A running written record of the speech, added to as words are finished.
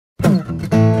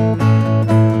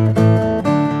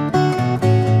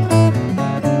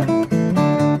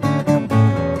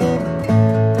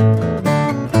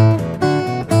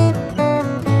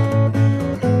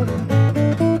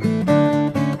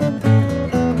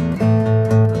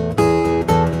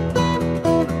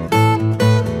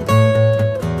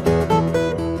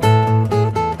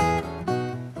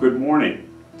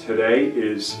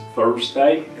is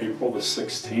Thursday, April the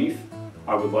 16th.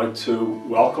 I would like to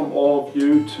welcome all of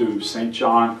you to St.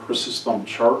 John Chrysostom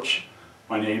Church.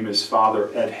 My name is Father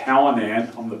Ed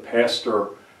Hallinan. I'm the pastor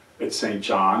at St.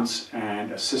 John's,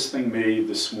 and assisting me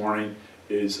this morning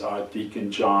is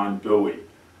Deacon John Bowie.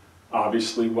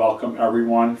 Obviously, welcome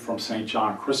everyone from St.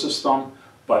 John Chrysostom,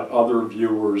 but other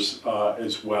viewers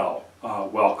as well.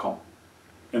 Welcome.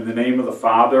 In the name of the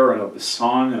Father, and of the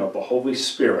Son, and of the Holy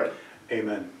Spirit.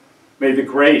 Amen. May the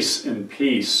grace and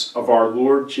peace of our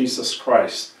Lord Jesus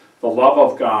Christ, the love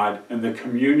of God, and the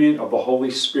communion of the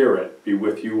Holy Spirit be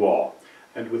with you all.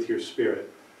 And with your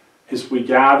spirit. As we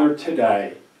gather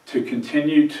today to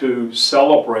continue to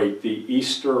celebrate the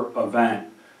Easter event,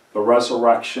 the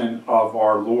resurrection of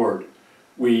our Lord,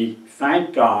 we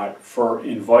thank God for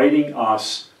inviting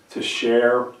us to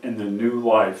share in the new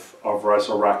life of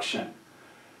resurrection.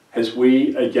 As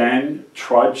we again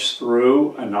trudge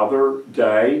through another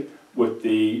day with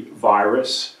the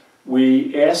virus,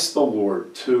 we ask the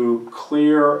Lord to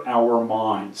clear our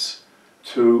minds,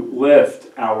 to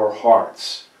lift our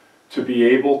hearts, to be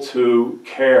able to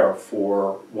care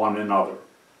for one another.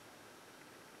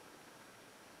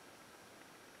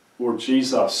 Lord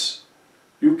Jesus,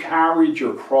 you carried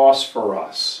your cross for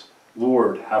us.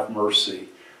 Lord, have mercy.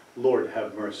 Lord,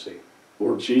 have mercy.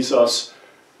 Lord Jesus,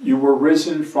 you were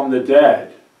risen from the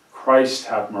dead. Christ,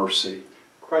 have mercy.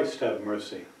 Christ, have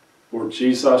mercy. Lord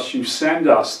Jesus, you send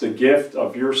us the gift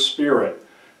of your Spirit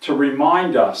to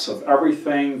remind us of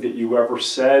everything that you ever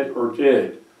said or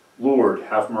did. Lord,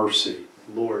 have mercy.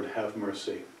 Lord, have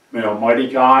mercy. May Almighty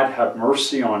God have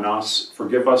mercy on us,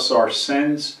 forgive us our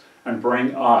sins, and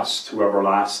bring us to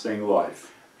everlasting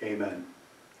life. Amen.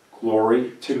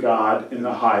 Glory to God in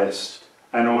the highest,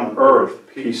 and on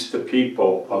earth peace to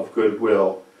people of good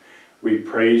will. We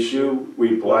praise you,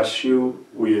 we bless you,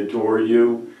 we adore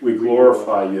you, we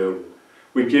glorify you.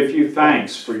 We give you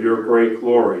thanks for your great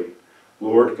glory.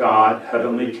 Lord God,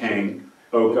 Heavenly King,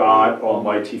 O God,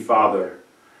 Almighty Father,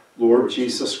 Lord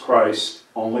Jesus Christ,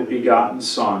 only begotten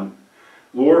Son,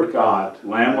 Lord God,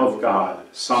 Lamb of God,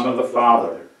 Son of the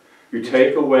Father, you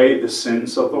take away the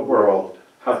sins of the world,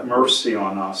 have mercy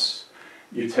on us.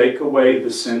 You take away the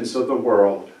sins of the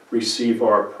world, receive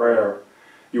our prayer.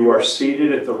 You are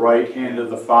seated at the right hand of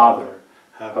the Father.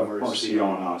 Have mercy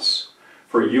on us.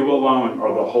 For you alone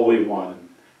are the Holy One.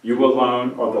 You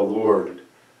alone are the Lord.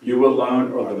 You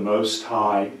alone are the Most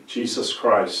High, Jesus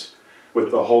Christ,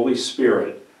 with the Holy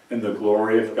Spirit, in the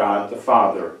glory of God the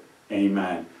Father.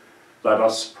 Amen. Let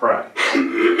us pray.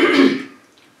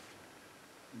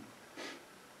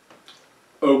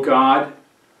 O God,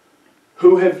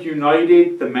 who have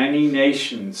united the many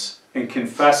nations in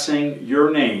confessing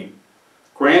your name,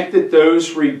 grant that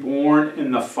those reborn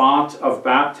in the font of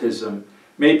baptism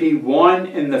may be one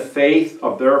in the faith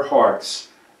of their hearts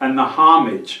and the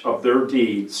homage of their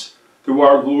deeds, through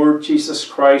our Lord Jesus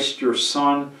Christ, your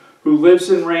Son, who lives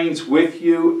and reigns with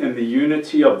you in the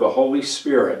unity of the Holy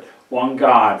Spirit, one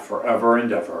God, forever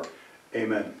and ever.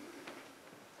 Amen.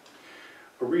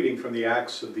 A reading from the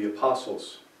Acts of the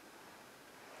Apostles.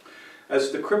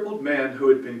 As the crippled man who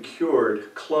had been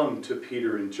cured clung to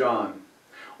Peter and John,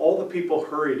 all the people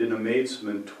hurried in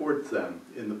amazement toward them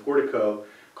in the portico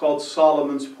called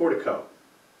Solomon's Portico.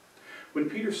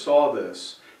 When Peter saw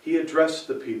this, he addressed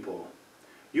the people.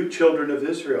 You children of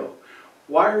Israel,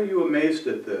 why are you amazed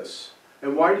at this?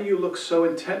 And why do you look so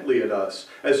intently at us,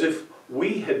 as if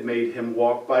we had made him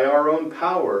walk by our own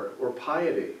power or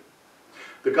piety?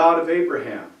 The God of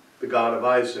Abraham, the God of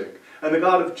Isaac, and the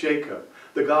God of Jacob,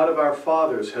 the God of our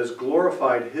fathers, has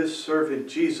glorified his servant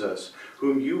Jesus,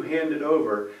 whom you handed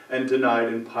over and denied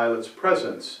in Pilate's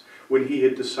presence when he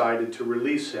had decided to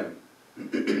release him.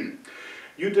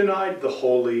 You denied the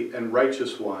holy and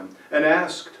righteous one and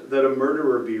asked that a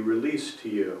murderer be released to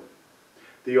you.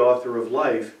 The author of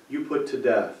life you put to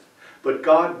death, but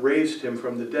God raised him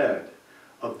from the dead.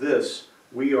 Of this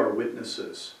we are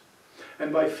witnesses.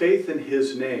 And by faith in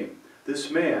his name,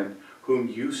 this man, whom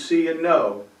you see and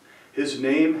know, his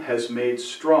name has made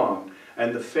strong,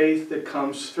 and the faith that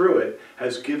comes through it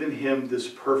has given him this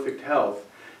perfect health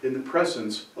in the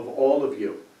presence of all of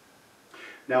you.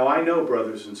 Now I know,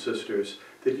 brothers and sisters,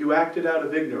 that you acted out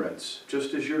of ignorance,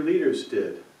 just as your leaders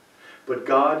did. But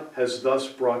God has thus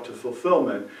brought to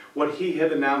fulfillment what he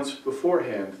had announced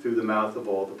beforehand through the mouth of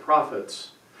all the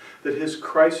prophets, that his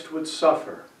Christ would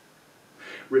suffer.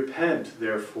 Repent,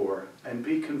 therefore, and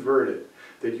be converted,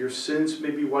 that your sins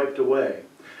may be wiped away,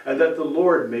 and that the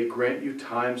Lord may grant you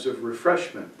times of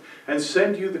refreshment, and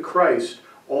send you the Christ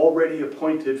already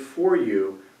appointed for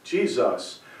you,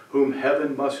 Jesus, whom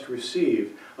heaven must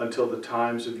receive until the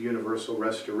times of universal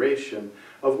restoration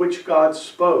of which God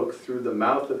spoke through the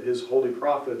mouth of his holy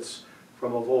prophets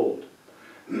from of old.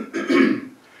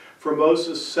 For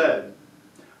Moses said,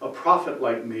 "A prophet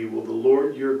like me will the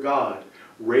Lord your God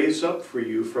raise up for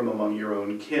you from among your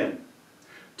own kin.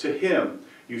 To him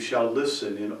you shall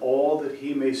listen in all that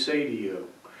he may say to you.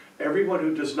 Everyone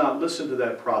who does not listen to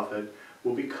that prophet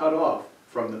will be cut off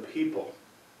from the people."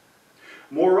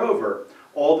 Moreover,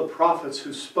 all the prophets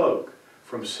who spoke,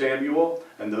 from Samuel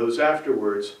and those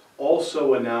afterwards,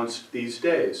 also announced these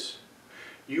days.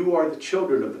 You are the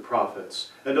children of the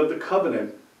prophets and of the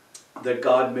covenant that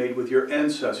God made with your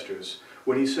ancestors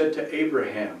when he said to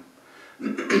Abraham,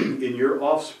 "In your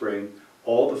offspring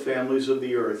all the families of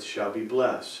the earth shall be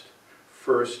blessed."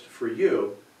 First, for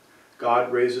you,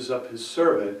 God raises up his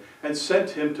servant and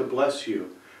sent him to bless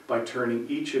you by turning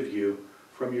each of you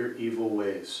from your evil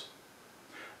ways.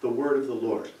 The word of the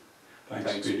Lord.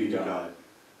 Thanks be to God.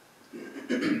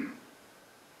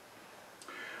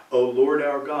 O Lord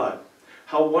our God,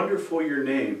 how wonderful your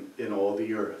name in all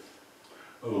the earth.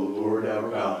 O Lord our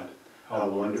God, how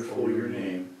wonderful your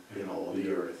name in all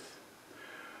the earth.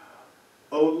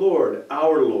 O Lord,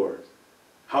 our Lord,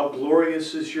 how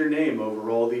glorious is your name over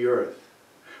all the earth.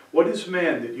 What is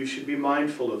man that you should be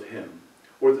mindful of him,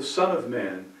 or the Son of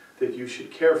Man that you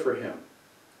should care for him?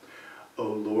 O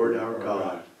Lord our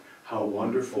God, how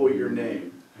wonderful your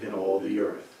name in all the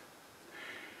earth.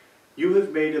 You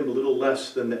have made him little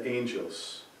less than the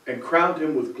angels, and crowned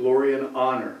him with glory and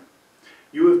honor.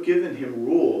 You have given him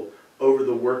rule over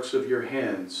the works of your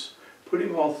hands,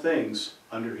 putting all things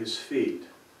under his feet.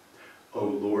 O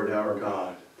Lord our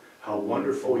God, how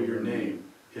wonderful your name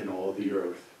in all the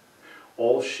earth.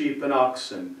 All sheep and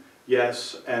oxen,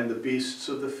 yes, and the beasts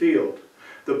of the field,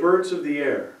 the birds of the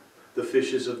air, the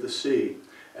fishes of the sea,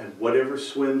 and whatever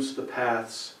swims the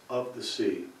paths of the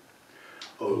sea.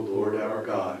 O Lord our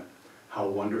God, how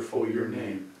wonderful your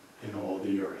name in all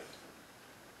the earth.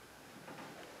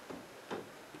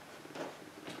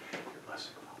 Your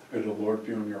blessing, Father. May the Lord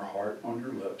be on your heart, on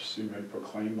your lips. You may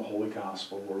proclaim the holy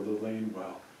gospel worthily and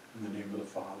well. In the name of the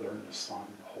Father, and the Son,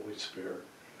 and the Holy Spirit.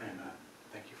 Amen.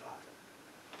 Thank you, Father.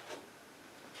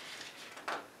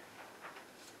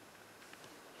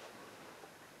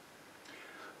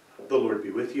 The Lord be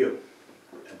with you.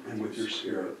 And with your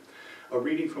spirit. A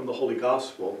reading from the Holy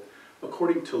Gospel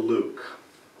according to Luke.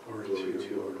 Glory to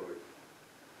you, Lord.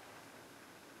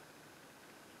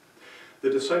 The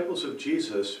disciples of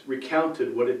Jesus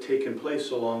recounted what had taken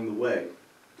place along the way,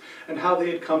 and how they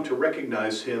had come to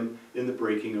recognize him in the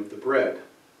breaking of the bread.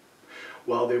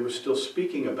 While they were still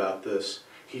speaking about this,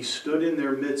 he stood in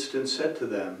their midst and said to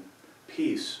them,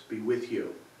 "Peace be with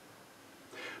you."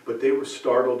 But they were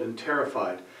startled and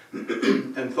terrified,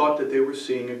 and thought that they were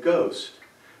seeing a ghost.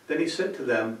 Then he said to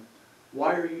them,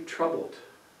 "Why are you troubled?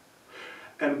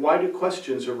 And why do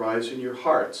questions arise in your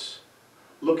hearts?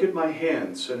 Look at my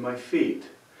hands and my feet,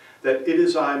 that it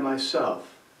is I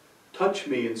myself. Touch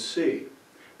me and see,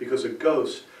 because a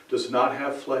ghost does not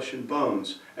have flesh and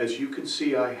bones, as you can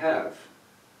see I have."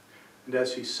 And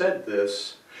as he said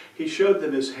this, he showed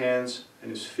them his hands and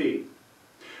his feet.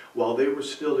 While they were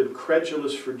still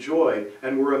incredulous for joy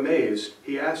and were amazed,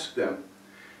 he asked them,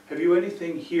 "Have you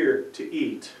anything here to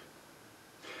eat?"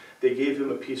 They gave him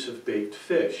a piece of baked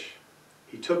fish.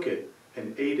 He took it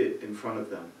and ate it in front of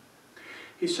them.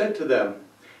 He said to them,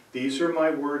 "These are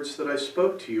my words that I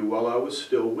spoke to you while I was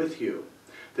still with you,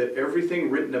 that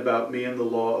everything written about me in the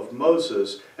law of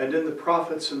Moses and in the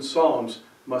prophets and Psalms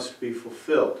must be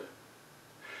fulfilled."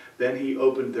 Then he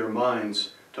opened their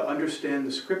minds to understand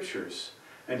the Scriptures,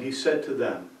 and he said to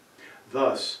them,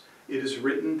 "Thus it is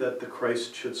written that the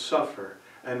Christ should suffer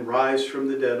and rise from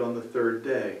the dead on the third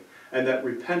day, and that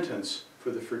repentance for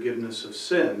the forgiveness of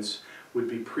sins would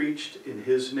be preached in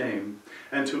his name,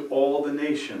 and to all the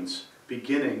nations,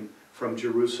 beginning from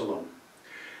Jerusalem.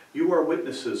 You are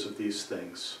witnesses of these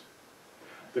things."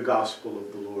 The Gospel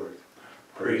of the Lord.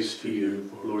 Praise to you,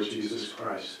 Lord Jesus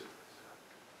Christ.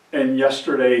 In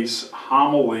yesterday's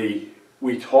homily,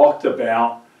 we talked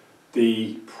about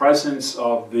the presence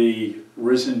of the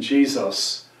risen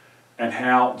Jesus and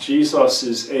how Jesus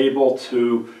is able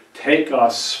to take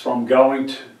us from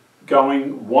going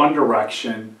one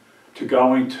direction to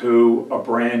going to a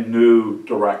brand new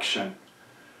direction.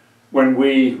 When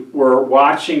we were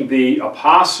watching the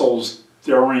apostles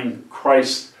during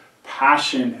Christ's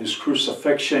passion, his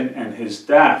crucifixion, and his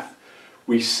death,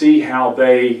 we see how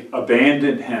they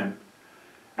abandoned him.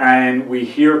 And we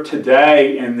hear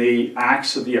today in the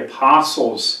Acts of the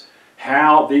Apostles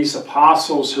how these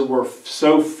apostles who were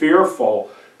so fearful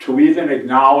to even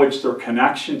acknowledge their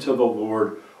connection to the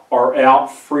Lord are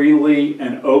out freely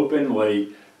and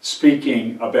openly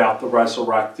speaking about the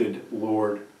resurrected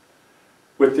Lord.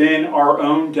 Within our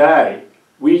own day,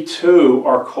 we too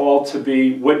are called to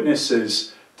be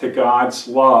witnesses to God's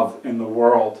love in the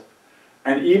world.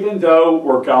 And even though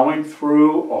we're going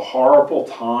through a horrible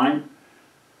time,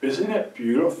 isn't it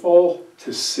beautiful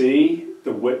to see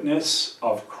the witness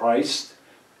of Christ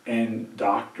in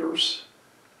doctors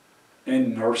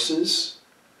and nurses?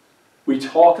 We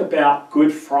talk about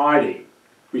Good Friday.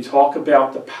 We talk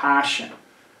about the Passion.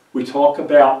 We talk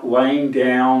about laying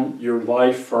down your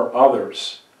life for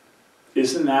others.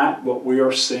 Isn't that what we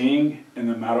are seeing in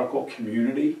the medical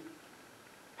community?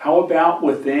 How about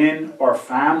within our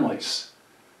families?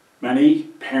 Many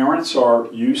parents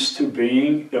are used to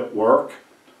being at work,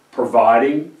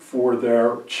 providing for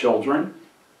their children,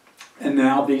 and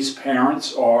now these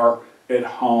parents are at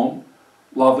home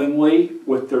lovingly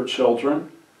with their children.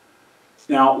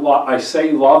 Now, I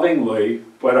say lovingly,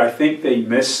 but I think they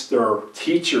miss their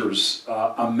teachers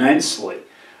immensely.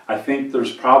 I think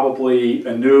there's probably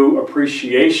a new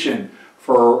appreciation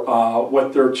for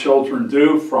what their children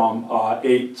do from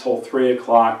 8 till 3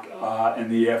 o'clock in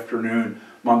the afternoon,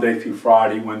 Monday through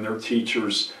Friday, when their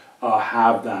teachers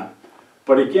have them.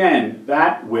 But again,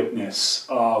 that witness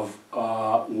of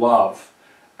love.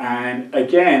 And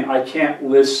again, I can't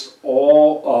list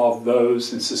all of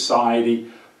those in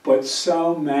society, but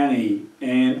so many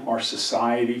in our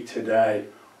society today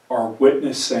are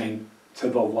witnessing to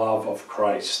the love of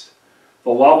Christ. The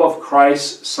love of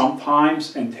Christ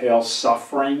sometimes entails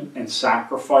suffering and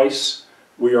sacrifice.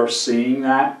 We are seeing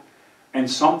that. And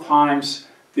sometimes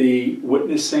the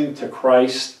witnessing to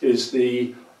Christ is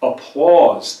the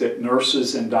applause that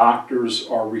nurses and doctors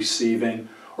are receiving,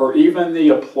 or even the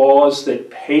applause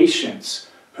that patients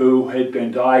who had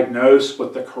been diagnosed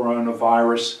with the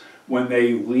coronavirus, when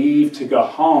they leave to go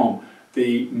home,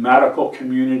 the medical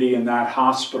community in that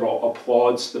hospital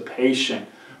applauds the patient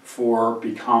for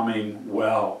becoming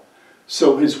well.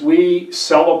 So as we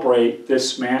celebrate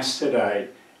this Mass today,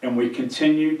 and we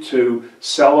continue to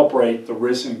celebrate the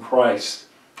risen Christ,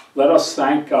 let us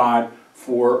thank God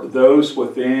for those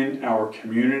within our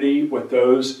community, with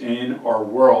those in our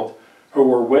world,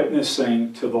 who are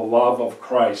witnessing to the love of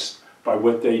Christ by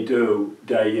what they do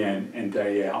day in and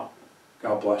day out.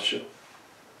 God bless you.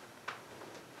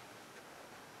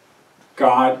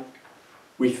 God,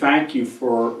 we thank you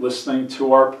for listening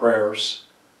to our prayers.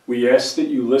 We ask that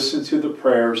you listen to the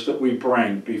prayers that we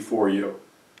bring before you.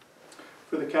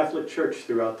 For the Catholic Church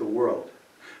throughout the world,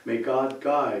 may God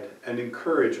guide and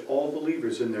encourage all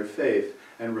believers in their faith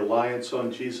and reliance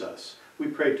on Jesus. We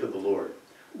pray to the Lord.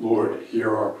 Lord,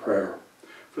 hear our prayer.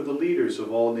 For the leaders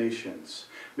of all nations,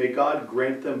 may God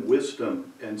grant them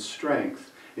wisdom and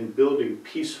strength in building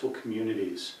peaceful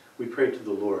communities. We pray to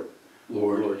the Lord.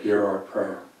 Lord, hear our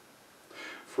prayer.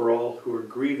 For all who are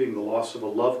grieving the loss of a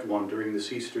loved one during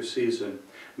this Easter season,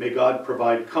 may God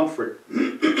provide comfort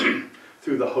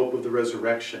through the hope of the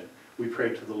resurrection. We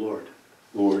pray to the Lord.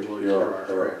 Lord, hear our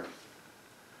prayer.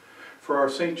 For our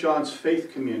St. John's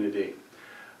Faith community,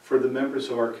 for the members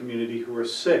of our community who are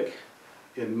sick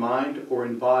in mind or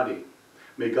in body,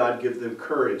 may God give them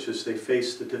courage as they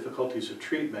face the difficulties of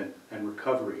treatment and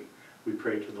recovery. We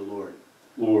pray to the Lord.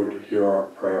 Lord, hear our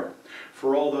prayer.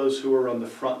 For all those who are on the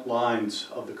front lines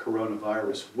of the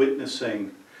coronavirus,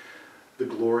 witnessing the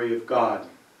glory of God,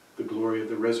 the glory of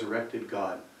the resurrected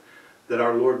God, that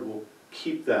our Lord will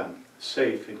keep them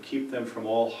safe and keep them from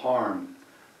all harm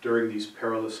during these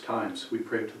perilous times. We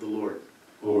pray to the Lord.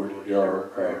 Lord, hear our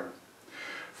prayer.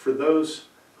 For those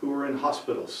who are in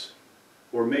hospitals,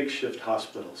 or makeshift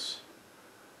hospitals,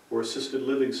 or assisted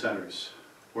living centers,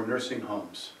 or nursing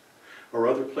homes, or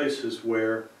other places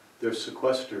where they're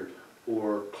sequestered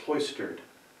or cloistered,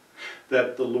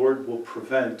 that the Lord will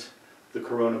prevent the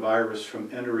coronavirus from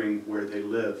entering where they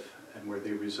live and where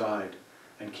they reside,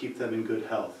 and keep them in good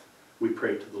health. We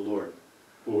pray to the Lord.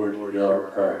 Lord, hear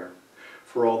our prayer.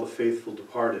 For all the faithful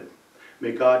departed,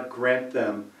 may God grant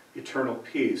them eternal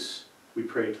peace. We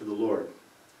pray to the Lord.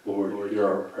 Lord, hear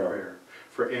our prayer.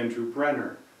 For Andrew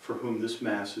Brenner, for whom this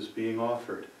Mass is being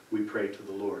offered, we pray to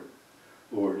the Lord.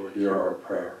 Lord, hear our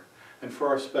prayer. And for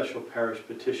our special parish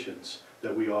petitions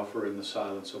that we offer in the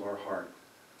silence of our heart,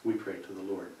 we pray to the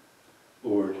Lord.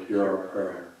 Lord, hear our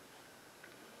prayer.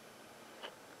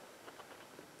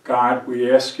 God, we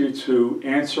ask you to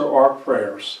answer our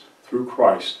prayers through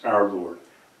Christ our Lord.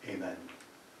 Amen.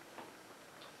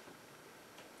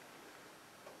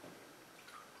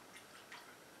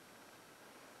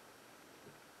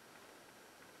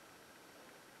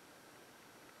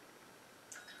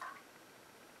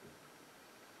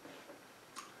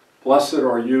 Blessed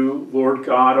are you, Lord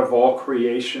God of all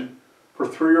creation, For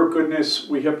through your goodness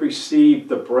we have received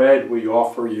the bread we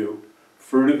offer you,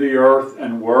 fruit of the earth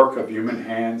and work of human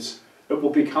hands. It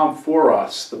will become for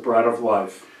us the bread of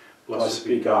life. Blessed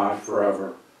be God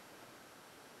forever.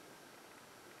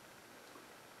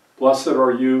 Blessed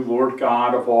are you, Lord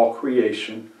God of all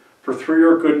creation, for through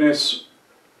your goodness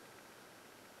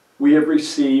we have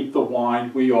received the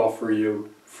wine we offer you,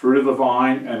 fruit of the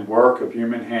vine and work of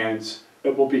human hands.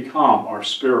 It will become our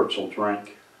spiritual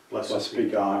drink. Blessed be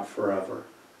God forever.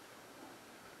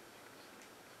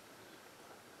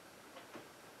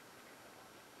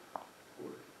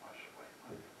 Lord, wash away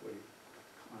my weight,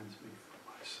 cleanse me from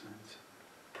my sins.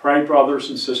 Pray, brothers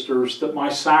and sisters, that my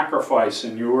sacrifice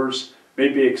and yours may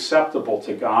be acceptable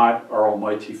to God, our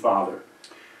Almighty Father.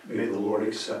 May the Lord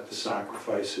accept the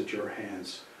sacrifice at your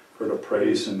hands for the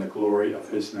praise and the glory of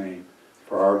his name,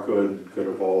 for our good and the good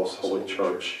of all his holy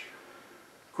church.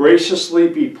 Graciously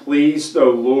be pleased, O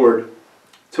Lord,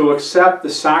 to accept the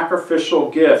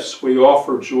sacrificial gifts we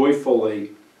offer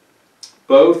joyfully,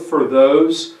 both for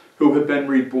those who have been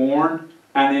reborn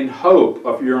and in hope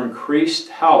of your increased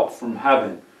help from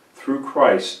heaven through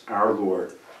Christ our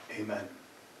Lord. Amen.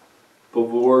 The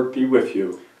Lord be with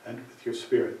you. And with your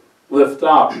spirit. Lift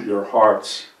up your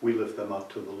hearts. We lift them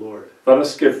up to the Lord. Let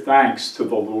us give thanks to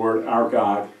the Lord our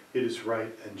God. It is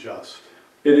right and just.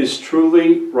 It is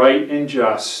truly right and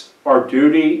just, our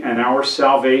duty and our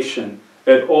salvation,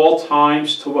 at all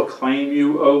times to acclaim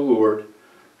you, O Lord,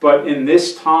 but in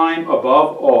this time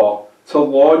above all, to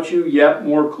laud you yet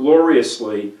more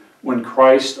gloriously when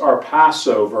Christ our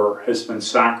Passover has been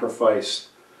sacrificed.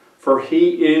 For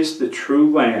he is the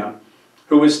true Lamb,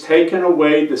 who has taken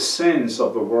away the sins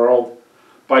of the world.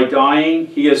 By dying,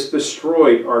 he has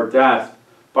destroyed our death.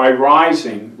 By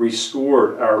rising,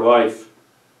 restored our life.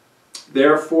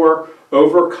 Therefore,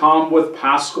 overcome with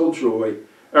paschal joy,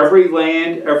 every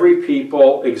land, every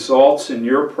people exalts in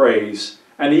your praise,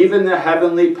 and even the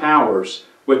heavenly powers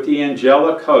with the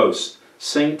angelic host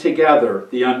sing together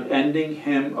the unending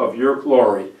hymn of your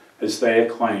glory as they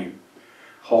acclaim.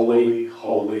 Holy,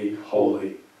 holy,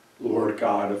 holy, Lord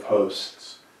God of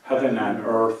hosts. Heaven and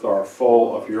earth are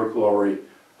full of your glory.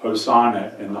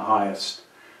 Hosanna in the highest.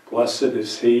 Blessed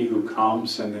is he who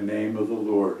comes in the name of the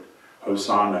Lord.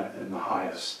 Hosanna in the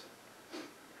highest.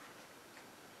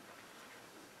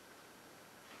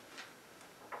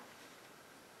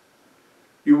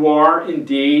 You are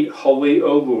indeed holy,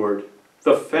 O Lord,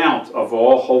 the fount of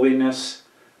all holiness.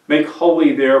 Make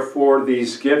holy, therefore,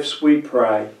 these gifts, we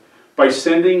pray, by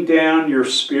sending down your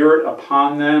Spirit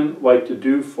upon them like the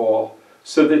dewfall,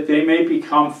 so that they may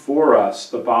become for us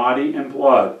the body and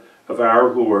blood of our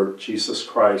Lord Jesus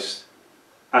Christ.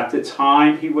 At the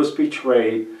time he was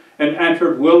betrayed and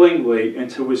entered willingly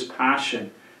into his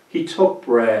passion, he took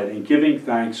bread and giving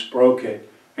thanks broke it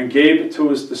and gave it to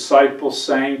his disciples,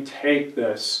 saying, "Take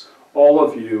this, all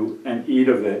of you, and eat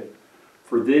of it,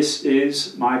 for this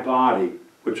is my body,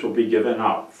 which will be given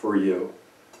up for you."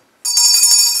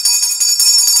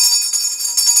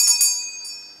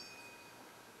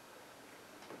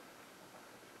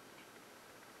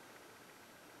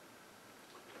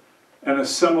 In a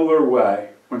similar way,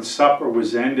 when supper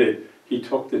was ended, he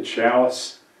took the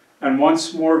chalice, and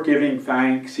once more giving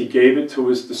thanks, he gave it to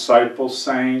his disciples,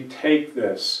 saying, "Take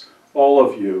this, all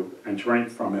of you, and drink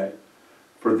from it.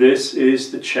 For this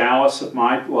is the chalice of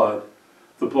my blood,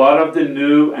 the blood of the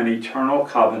new and eternal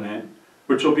covenant,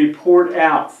 which will be poured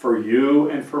out for you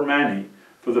and for many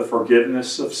for the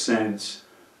forgiveness of sins.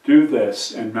 Do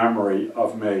this in memory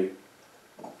of me."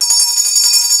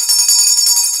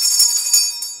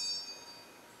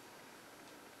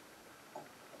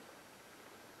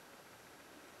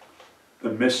 The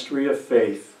mystery of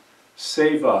faith.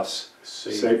 Save us,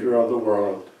 Savior of the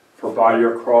world, for by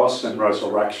your cross and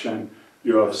resurrection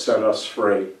you have set us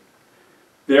free.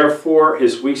 Therefore,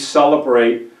 as we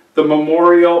celebrate the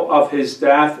memorial of his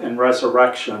death and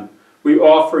resurrection, we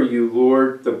offer you,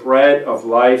 Lord, the bread of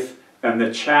life and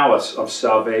the chalice of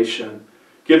salvation,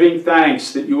 giving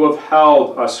thanks that you have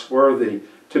held us worthy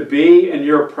to be in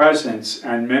your presence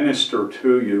and minister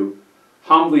to you.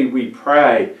 Humbly we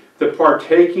pray that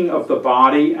partaking of the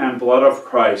body and blood of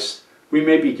Christ, we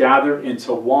may be gathered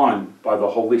into one by the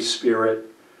Holy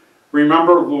Spirit.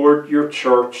 Remember, Lord, your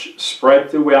church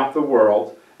spread throughout the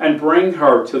world, and bring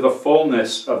her to the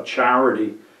fullness of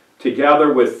charity,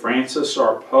 together with Francis,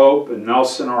 our Pope, and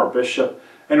Nelson, our Bishop,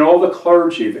 and all the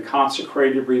clergy, the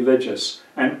consecrated religious,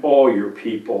 and all your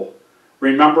people.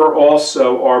 Remember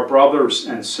also our brothers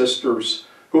and sisters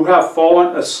who have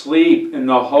fallen asleep in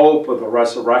the hope of the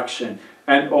resurrection,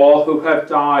 and all who have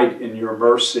died in your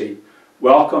mercy.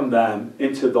 Welcome them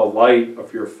into the light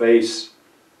of your face.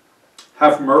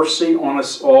 have mercy on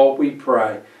us all, we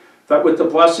pray, that with the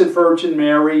Blessed Virgin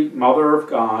Mary, Mother of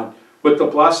God, with the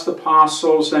blessed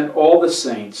apostles and all the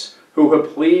saints who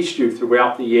have pleased you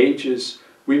throughout the ages,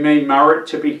 we may merit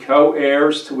to be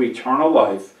co-heirs to eternal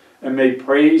life, and may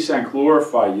praise and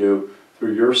glorify you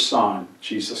through your Son,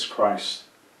 Jesus Christ.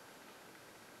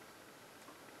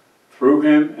 Through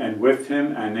him and with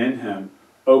him and in him,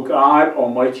 O God,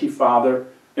 Almighty Father,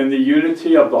 in the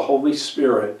unity of the Holy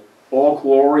Spirit, all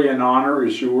glory and honor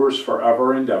is yours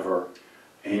forever and ever.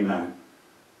 Amen.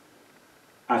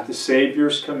 At the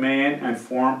Savior's command and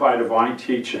formed by divine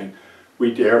teaching,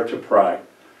 we dare to pray.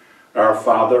 Our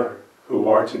Father, who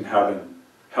art in heaven,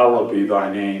 hallowed be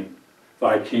thy name.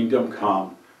 Thy kingdom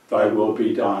come, thy will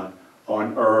be done,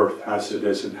 on earth as it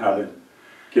is in heaven.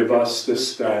 Give us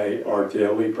this day our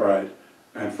daily bread,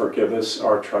 and forgive us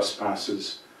our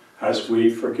trespasses, as we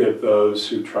forgive those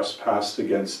who trespass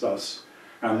against us.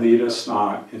 And lead us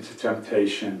not into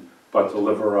temptation, but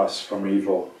deliver us from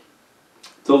evil.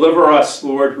 Deliver us,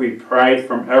 Lord, we pray,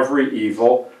 from every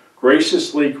evil.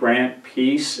 Graciously grant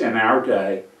peace in our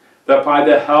day, that by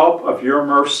the help of your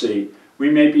mercy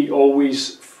we may be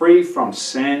always free from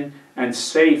sin and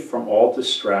safe from all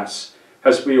distress,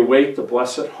 as we await the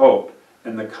blessed hope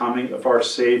and the coming of our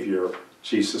Savior,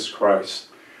 Jesus Christ.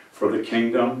 For the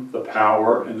kingdom, the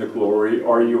power, and the glory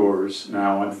are yours,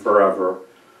 now and forever.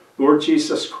 Lord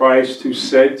Jesus Christ, who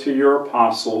said to your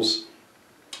apostles,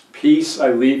 "Peace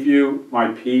I leave you, my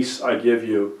peace I give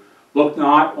you," look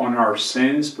not on our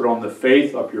sins, but on the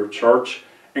faith of your church,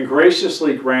 and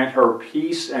graciously grant her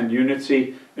peace and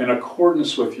unity in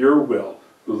accordance with your will,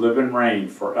 who live and reign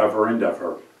forever and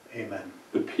ever. Amen.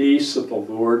 The peace of the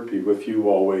Lord be with you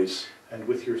always. And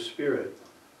with your spirit.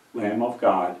 Lamb of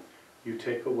God, You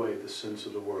take away the sins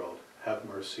of the world. Have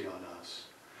mercy on us.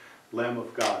 Lamb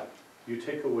of God, you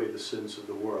take away the sins of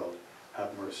the world.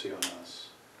 Have mercy on us.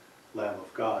 Lamb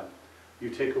of God, you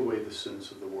take away the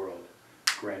sins of the world.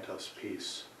 Grant us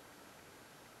peace.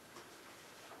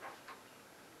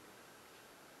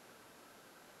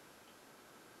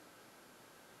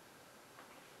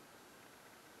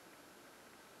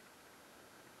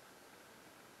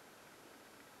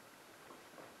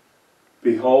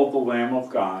 behold the Lamb of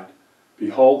God.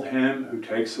 Behold him who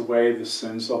takes away the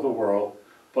sins of the world.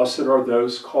 Blessed are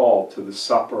those called to the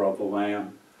supper of the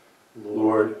Lamb.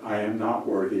 Lord, I am not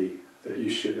worthy that you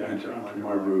should enter under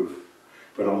my roof,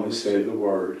 but only say the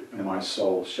word, and my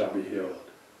soul shall be healed.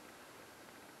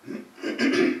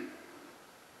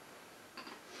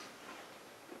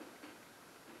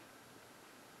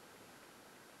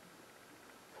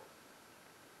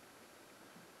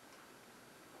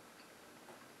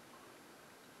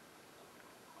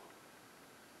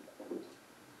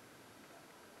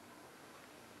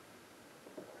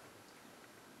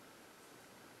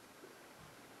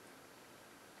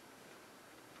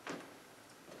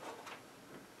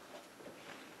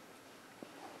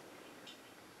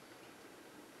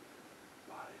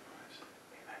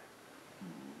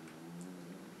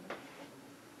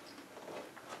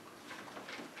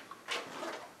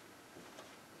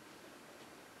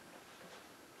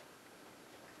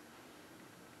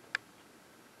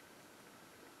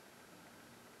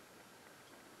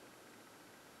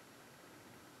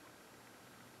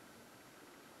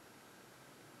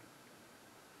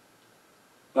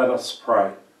 Let us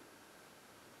pray.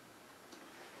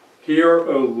 Hear,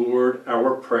 O Lord,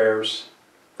 our prayers,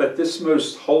 that this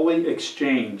most holy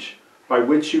exchange by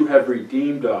which you have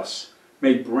redeemed us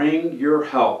may bring your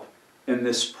help in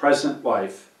this present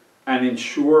life and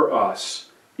ensure us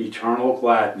eternal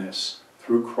gladness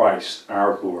through Christ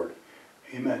our Lord.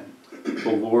 Amen.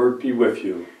 The Lord be with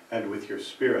you. And with your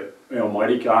spirit. May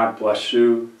Almighty God bless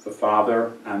you, the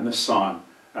Father, and the Son,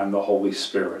 and the Holy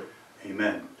Spirit.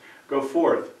 Amen. Go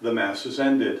forth, the Mass is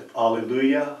ended.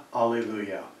 Alleluia,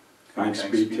 alleluia. Thanks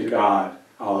be to God.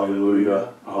 Alleluia,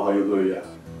 alleluia.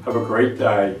 Have a great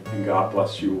day, and God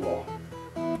bless you all.